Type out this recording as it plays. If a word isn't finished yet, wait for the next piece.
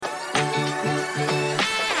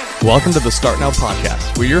Welcome to the Start Now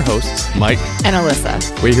podcast. We're your hosts, Mike and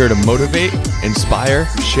Alyssa. We're here to motivate, inspire,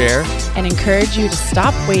 share, and encourage you to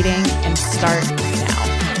stop waiting and start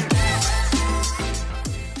now.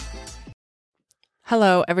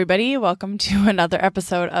 Hello, everybody. Welcome to another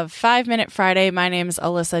episode of 5 Minute Friday. My name is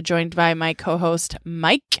Alyssa, joined by my co-host,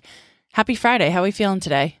 Mike. Happy Friday. How are we feeling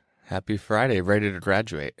today? Happy Friday. Ready to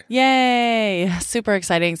graduate. Yay. Super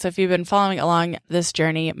exciting. So if you've been following along this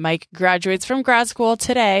journey, Mike graduates from grad school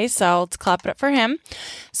today. So let's clap it up for him.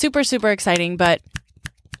 Super, super exciting. But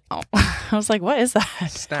I was like, what is that?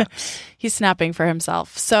 Snaps. He's snapping for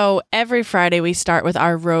himself. So every Friday we start with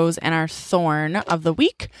our rose and our thorn of the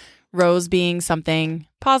week. Rose being something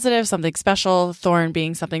positive, something special. Thorn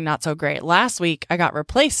being something not so great. Last week I got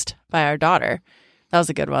replaced by our daughter. That was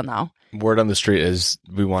a good one though. Word on the street is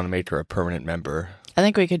we want to make her a permanent member. I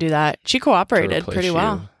think we could do that. She cooperated pretty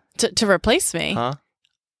well. To replace me? Huh?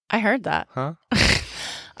 I heard that. Huh? All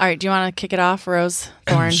right. Do you want to kick it off, Rose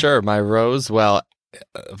Thorn? Sure. My rose, well,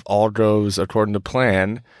 if all goes according to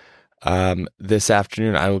plan, this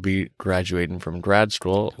afternoon I will be graduating from grad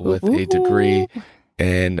school with a degree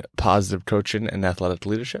in positive coaching and athletic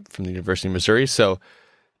leadership from the University of Missouri. So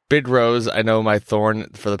big rose. I know my thorn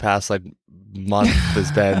for the past month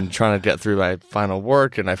has been trying to get through my final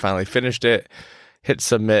work, and I finally finished it, hit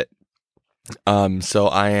submit. So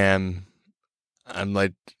I'm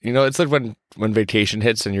like, it's like when vacation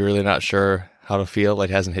hits and you're really not sure how to feel, like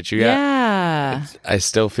it hasn't hit you yet. Yeah. I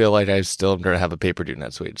still feel like I still am going to have a paper due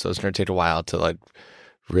next week. So it's going to take a while to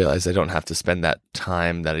realize I don't have to spend that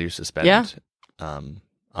time that I used to spend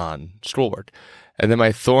on schoolwork. And then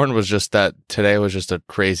my thorn was just that today was just a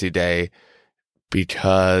crazy day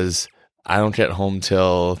because I don't get home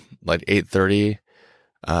till 8:30,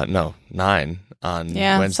 9 on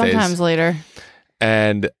Wednesdays. Sometimes later.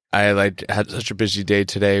 And I had such a busy day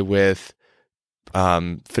today with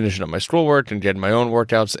finishing up my schoolwork and getting my own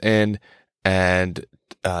workouts in and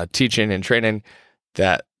teaching and training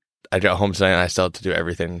that I got home tonight and I still had to do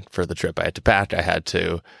everything for the trip. I had to pack. I had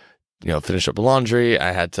to finish up the laundry.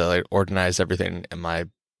 I had to organize everything, and my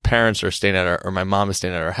parents are staying at my mom is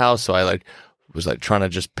staying at our house. So I was trying to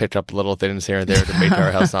just pick up little things here and there to make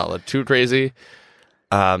our house not look too crazy.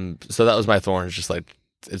 So that was my thorn. It's just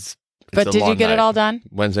it's But did you get it all done?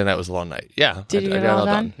 Wednesday night was a long night. Yeah. Did you get it all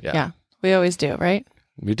done? Yeah. We always do, right?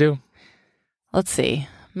 We do. Let's see.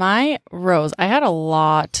 My rose, I had a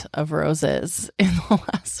lot of roses in the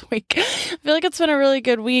last week. I feel like it's been a really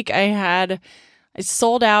good week. I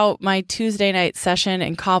sold out my Tuesday night session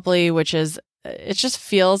in Copley, it just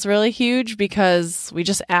feels really huge because we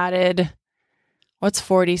just added, what's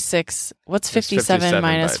 46? What's 57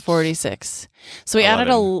 minus bikes. 46? So we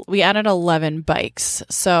 11. added 11 bikes.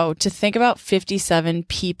 So to think about 57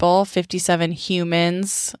 people, 57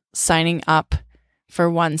 humans signing up for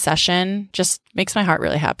one session just makes my heart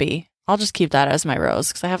really happy. I'll just keep that as my rose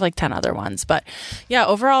because I have 10 other ones. But yeah,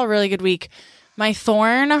 overall, a really good week. My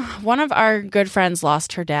thorn, one of our good friends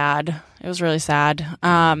lost her dad. It was really sad.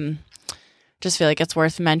 Just feel like it's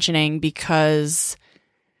worth mentioning because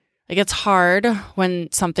it's hard when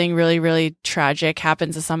something really, really tragic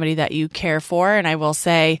happens to somebody that you care for. And I will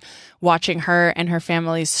say watching her and her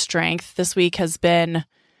family's strength this week has been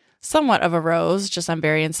somewhat of a rose. Just I'm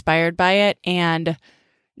very inspired by it. And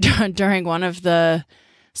during one of the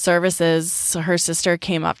services, her sister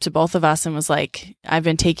came up to both of us and was like, I've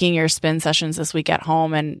been taking your spin sessions this week at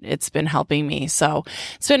home and it's been helping me. So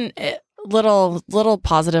it's been little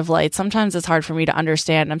positive light. Sometimes it's hard for me to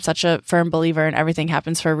understand. I'm such a firm believer in everything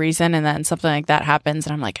happens for a reason. And then something like that happens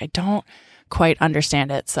and I'm like, I don't quite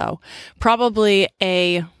understand it. So probably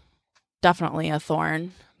definitely a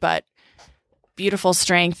thorn, but beautiful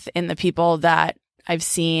strength in the people that I've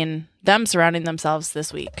seen them surrounding themselves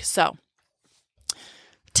this week. So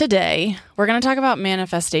today, we're going to talk about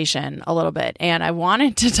manifestation a little bit. And I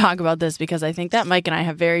wanted to talk about this because I think that Mike and I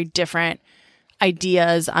have very different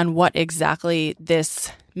ideas on what exactly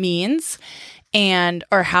this means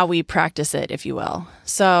or how we practice it, if you will.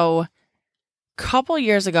 So a couple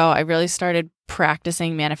years ago, I really started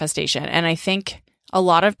practicing manifestation. And I think a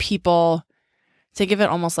lot of people think of it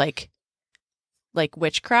almost like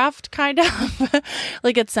witchcraft, kind of.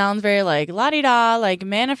 It sounds very la-di-da,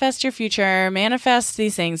 manifest your future, manifest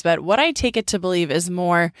these things. But what I take it to believe is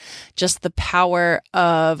more just the power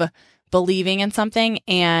of believing in something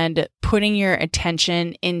and putting your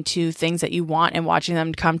attention into things that you want and watching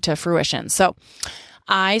them come to fruition. So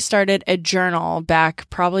I started a journal back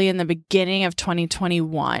probably in the beginning of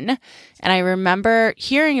 2021. And I remember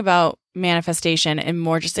hearing about manifestation and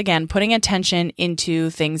more just, again, putting attention into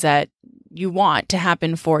things that you want to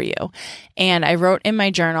happen for you. And I wrote in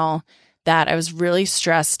my journal that I was really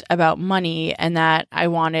stressed about money and that I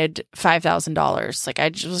wanted $5,000. Like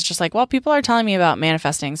I was just like, well, people are telling me about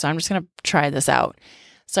manifesting, so I'm just going to try this out.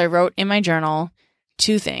 So I wrote in my journal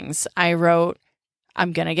 2 things. I wrote,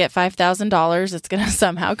 I'm going to get $5,000. It's going to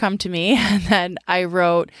somehow come to me. And then I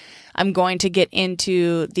wrote, I'm going to get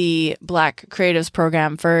into the Black Creatives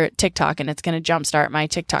program for TikTok and it's going to jumpstart my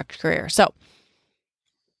TikTok career. So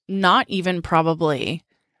not even probably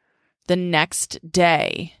the next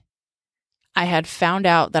day, I had found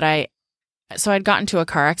out that I'd gotten into a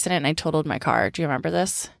car accident and I totaled my car. Do you remember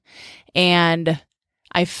this? And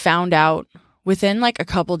I found out within like a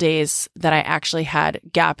couple days that I actually had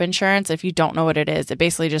gap insurance. If you don't know what it is, it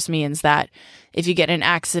basically just means that if you get in an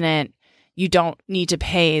accident, you don't need to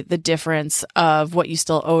pay the difference of what you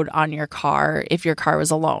still owed on your car if your car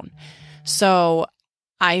was a loan. So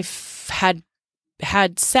I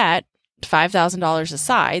had set $5,000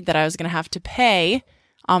 aside that I was going to have to pay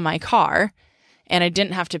on my car, and I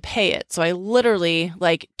didn't have to pay it. So I literally,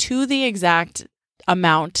 like to the exact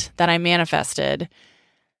amount that I manifested,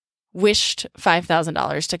 wished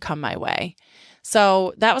 $5,000 to come my way.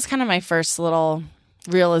 So that was kind of my first little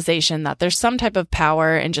realization that there's some type of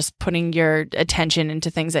power in just putting your attention into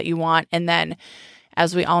things that you want. And then,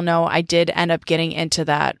 as we all know, I did end up getting into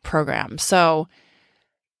that program. So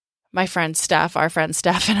our friend Steph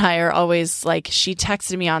and I are always like, she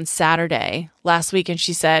texted me on Saturday last week and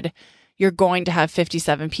she said, you're going to have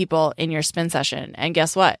 57 people in your spin session. And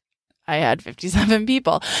guess what? I had 57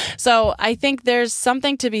 people. So I think there's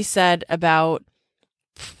something to be said about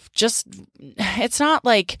just, it's not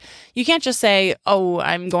like you can't just say, oh,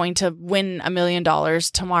 I'm going to win $1 million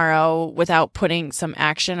tomorrow without putting some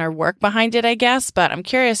action or work behind it, I guess. But I'm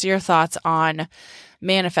curious your thoughts on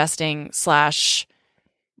manifesting /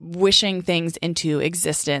 wishing things into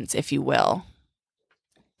existence, if you will.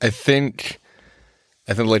 I think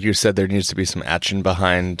like you said, there needs to be some action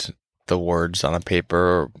behind the words on a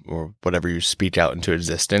paper or whatever you speak out into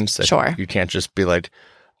existence. Sure. You can't just be like,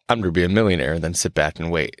 I'm going to be a millionaire and then sit back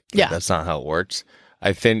and wait. Yeah. That's not how it works.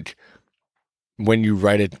 I think when you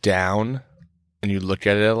write it down and you look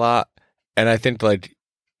at it a lot, and I think like,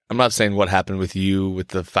 I'm not saying what happened with you with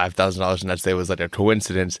the $5,000 in that day was like a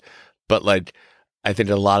coincidence, but like, I think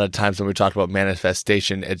a lot of times when we talk about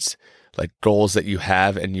manifestation, it's like goals that you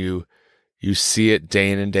have and you see it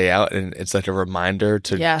day in and day out, and it's like a reminder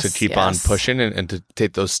to keep on pushing and to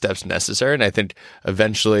take those steps necessary. And I think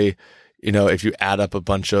eventually, if you add up a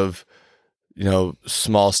bunch of,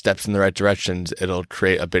 small steps in the right directions, it'll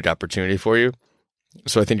create a big opportunity for you.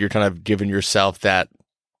 So I think you're kind of giving yourself that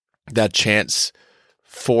chance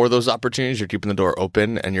for those opportunities. You're keeping the door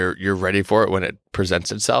open and you're ready for it when it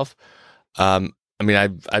presents itself.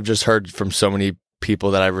 I've just heard from so many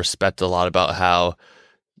people that I respect a lot about how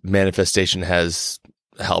manifestation has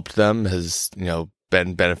helped them, has,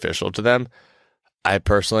 been beneficial to them. I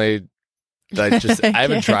personally, I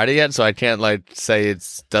haven't tried it yet, so I can't say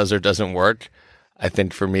it does or doesn't work. I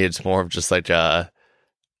think for me, it's more of just I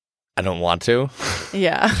don't want to.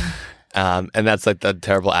 Yeah. And that's the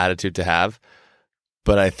terrible attitude to have.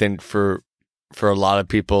 But I think for a lot of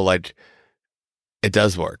people, it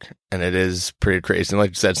does work, and it is pretty crazy. And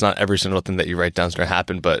like you said, it's not every single thing that you write down is going to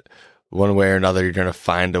happen, but one way or another, you're going to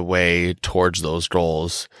find a way towards those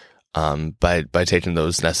goals by taking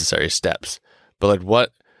those necessary steps. But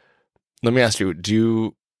let me ask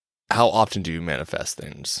you, how often do you manifest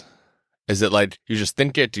things? Is it you just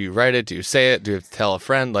think it? Do you write it? Do you say it? Do you have to tell a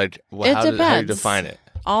friend? How do you define it?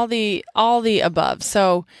 All the above.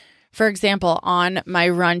 So, for example, on my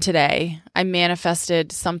run today, I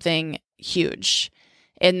manifested something huge.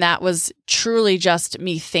 And that was truly just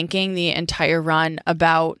me thinking the entire run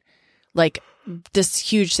about this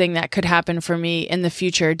huge thing that could happen for me in the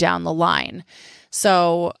future down the line.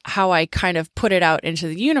 So how I kind of put it out into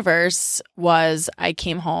the universe was I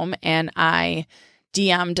came home and I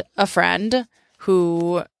DM'd a friend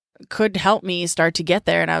who could help me start to get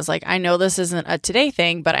there. And I was like, I know this isn't a today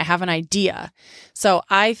thing, but I have an idea. So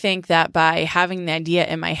I think that by having the idea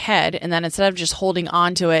in my head, and then instead of just holding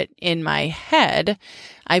on to it in my head,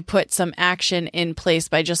 I put some action in place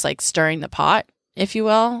by just stirring the pot, if you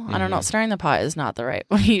will. Mm-hmm. I don't know. Stirring the pot is not the right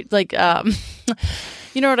way.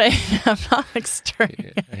 You know what I'm not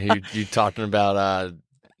stirring. You talking about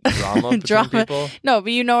drama between people? No,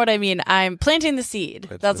 but you know what I mean. I'm planting the seed.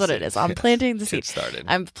 That's what it is. I'm planting the seed. Get started.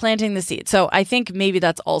 I'm planting the seed. So I think maybe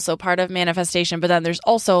that's also part of manifestation. But then there's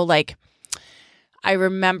also I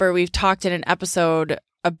remember we've talked in an episode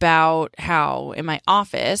about how in my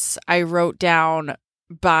office, I wrote down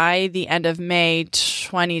by the end of May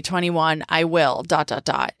 2021, I will ...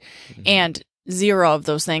 Mm-hmm. And 0 of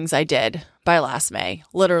those things I did by last May.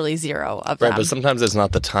 Literally 0 of them. Right, but sometimes it's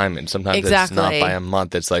not the timing. Sometimes it's not by a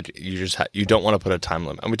month. It's like you don't want to put a time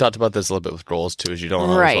limit. And we talked about this a little bit with goals too, is you don't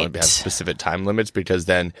always want to have specific time limits because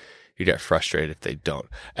then you get frustrated if they don't.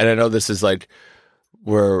 And I know this is like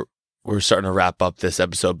we're starting to wrap up this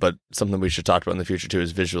episode, but something we should talk about in the future too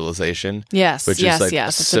is visualization. Yes, which is like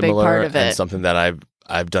That's similar a big part of it. and something that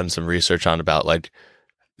I've done some research on about like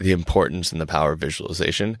the importance and the power of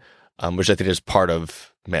visualization, which I think is part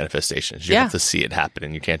of manifestations. You have to see it happen,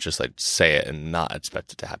 and you can't just like say it and not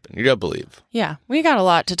expect it to happen. You gotta believe. Yeah, we got a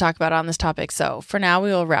lot to talk about on this topic. So for now, we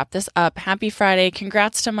will wrap this up. Happy Friday.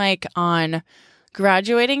 Congrats to Mike on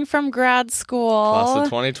graduating from grad school. Class of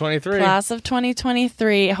 2023. Class of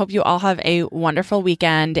 2023. I hope you all have a wonderful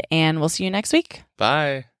weekend, and we'll see you next week.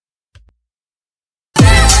 Bye.